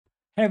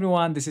Hey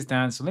everyone, this is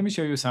Dan. So let me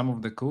show you some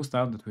of the cool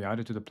stuff that we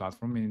added to the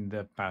platform in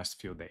the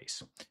past few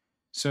days.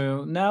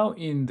 So now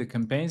in the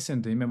campaigns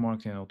and the email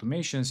marketing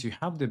automations, you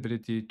have the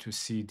ability to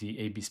see the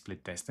A/B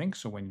split testing.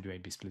 So when you do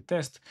A/B split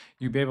test,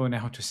 you'll be able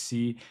now to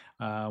see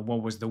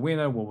what was the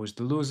winner, what was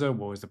the loser,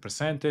 what was the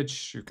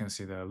percentage. You can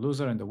see the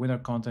loser and the winner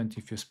content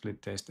if you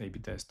split test, A/B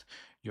test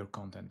your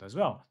content as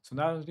well. So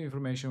now the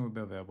information will be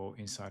available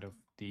inside of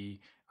the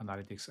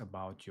analytics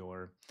about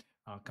your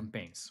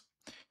campaigns.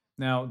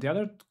 Now, the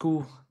other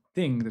cool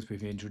thing that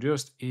we've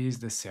introduced is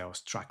the sales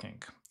tracking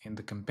in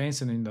the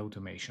campaigns and in the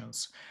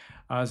automations.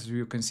 As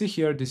you can see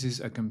here, this is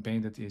a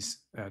campaign that is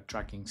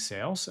tracking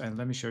sales, and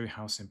let me show you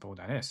how simple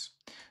that is.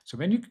 So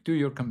when you do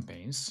your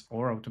campaigns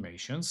or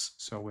automations,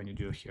 so when you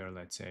do here,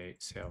 let's say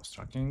sales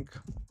tracking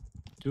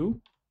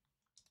 2,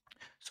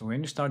 so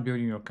when you start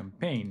building your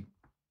campaign,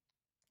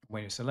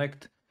 when you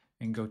select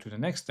and go to the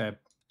next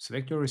step,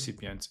 select your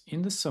recipients.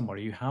 In the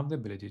summary, you have the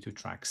ability to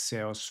track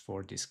sales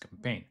for this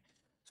campaign.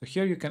 So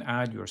here you can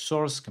add your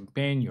source,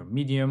 campaign, your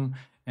medium,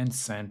 and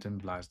send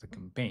and blast the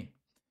campaign.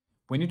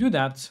 When you do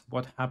that,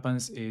 what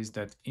happens is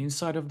that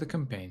inside of the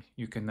campaign,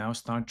 you can now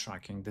start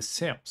tracking the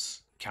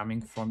sales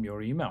coming from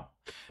your email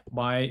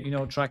by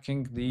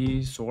tracking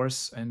the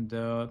source and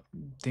the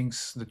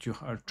things that you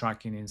are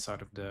tracking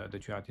inside of the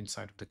that you had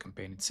inside of the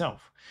campaign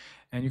itself.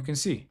 And you can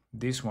see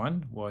this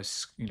one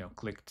was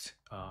clicked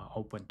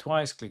open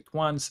twice, clicked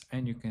once,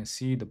 and you can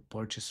see the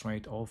purchase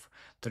rate of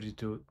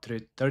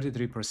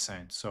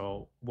 33%.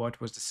 So what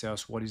was the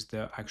sales, what is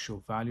the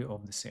actual value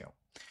of the sale?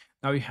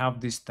 Now you have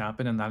this tab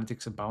and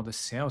analytics about the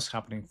sales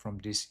happening from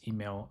this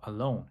email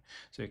alone.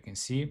 So you can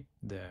see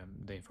the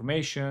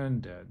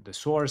information, the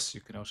source.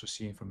 You can also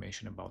see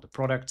information about the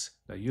products,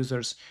 the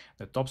users,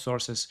 the top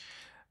sources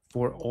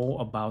for all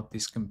about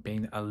this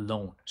campaign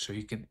alone. So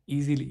you can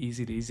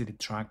easily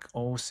track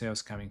all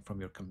sales coming from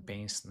your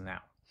campaigns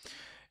now.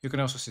 You can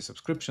also see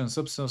subscriptions,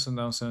 upsells, and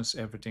downsells,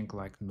 everything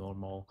like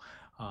normal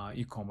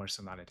e-commerce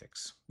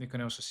analytics. You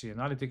can also see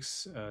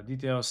analytics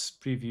details,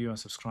 preview, and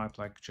subscribe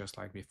just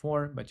like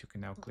before, but you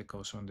can now click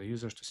also on the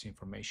users to see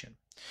information.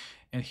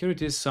 And here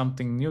it is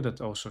something new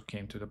that also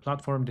came to the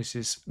platform. This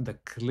is the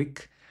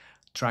click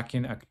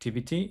tracking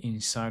activity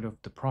inside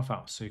of the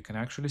profile. So you can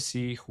actually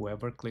see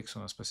whoever clicks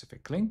on a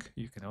specific link,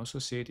 you can also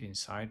see it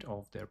inside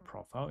of their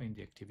profile in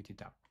the activity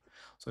tab.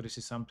 So this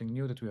is something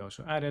new that we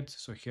also added.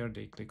 So here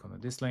they click on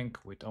this link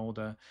with all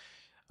the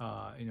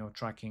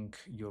tracking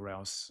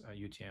URLs,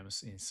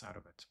 UTMs inside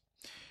of it.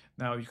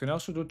 Now you can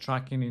also do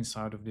tracking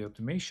inside of the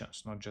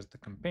automations, not just the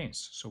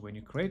campaigns. So when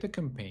you create a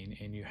campaign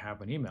and you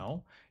have an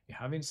email, you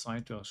have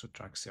inside to also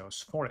track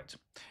sales for it.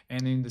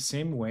 And in the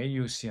same way,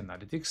 you see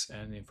analytics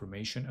and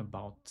information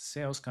about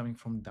sales coming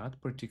from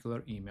that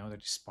particular email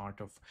that is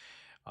part of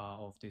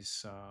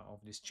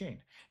this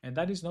chain. And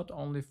that is not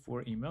only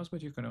for emails,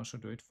 but you can also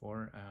do it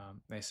for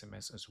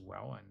SMS as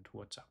well and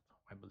WhatsApp,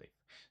 I believe.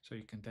 So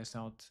you can test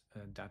out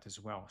that as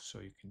well. So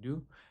you can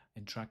do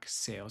and track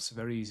sales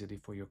very easily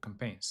for your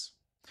campaigns.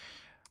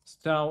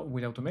 So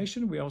with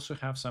automation, we also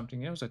have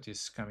something else that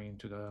is coming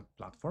into the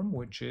platform,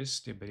 which is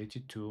the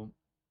ability to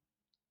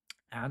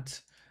add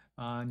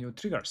new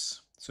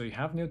triggers. So you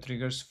have new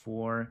triggers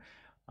for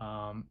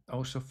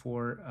also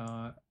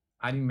for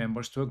adding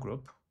members to a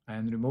group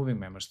and removing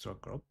members to a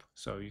group.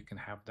 So you can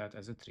have that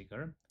as a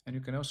trigger, and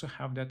you can also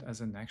have that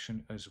as an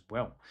action as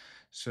well.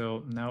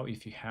 So now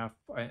if you have,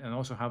 and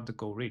also have the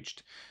goal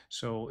reached.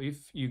 So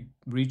if you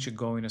reach a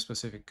goal in a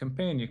specific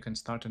campaign, you can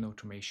start an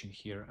automation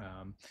here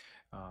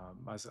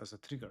as a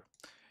trigger.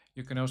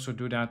 You can also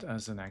do that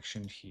as an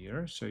action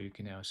here. So you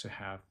can also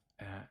have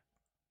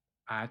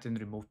add and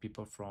remove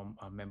people from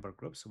member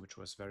groups, which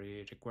was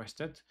very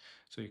requested.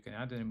 So you can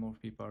add and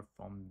remove people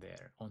from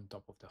there on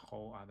top of the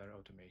whole other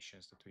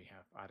automations that we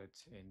have added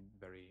in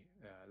very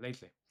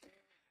lately.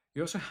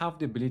 You also have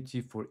the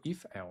ability for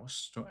if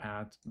else to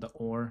add the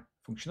or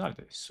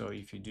functionality. So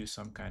if you do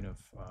some kind of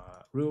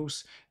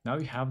rules, now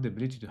you have the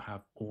ability to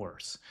have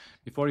ors.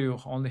 Before you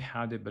only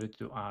had the ability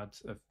to add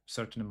a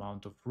certain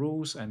amount of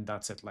rules and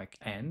that's it, like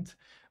and,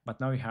 but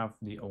now you have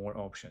the or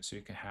option. So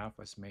you can have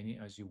as many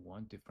as you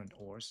want different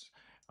ors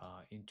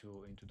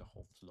into the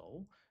whole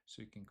flow.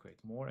 So you can create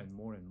more and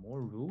more and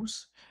more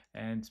rules,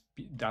 and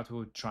that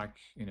will track,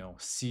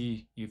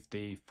 see if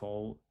they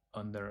fall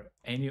under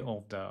any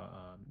of the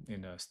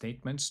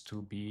statements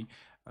to be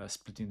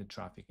splitting the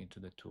traffic into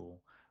the two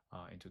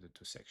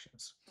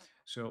sections.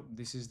 So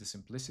this is the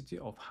simplicity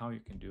of how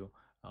you can do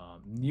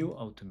new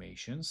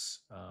automations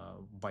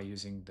by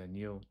using the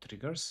new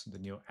triggers, the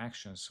new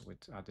actions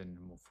with add and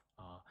remove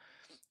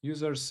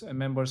users and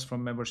members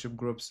from membership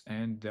groups,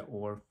 and the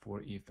or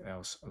for if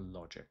else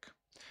logic.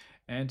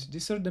 And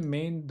these are the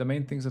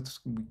main things that's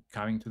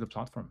coming to the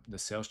platform: the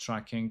sales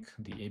tracking,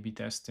 the A/B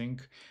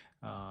testing,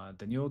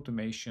 the new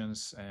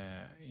automations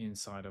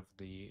inside of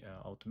the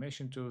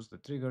automation tools, the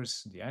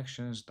triggers, the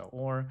actions, the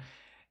or,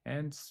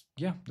 and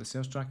yeah, the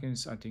sales tracking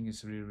is, I think,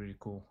 is really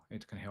cool.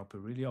 It can help you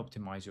really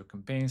optimize your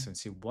campaigns and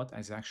see what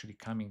is actually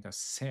coming as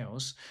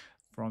sales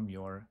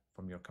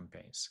from your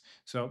campaigns.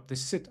 So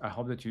this is it. I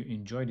hope that you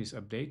enjoyed this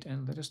update,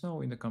 and let us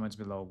know in the comments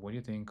below what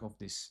you think of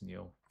these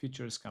new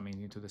features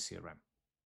coming into the CRM.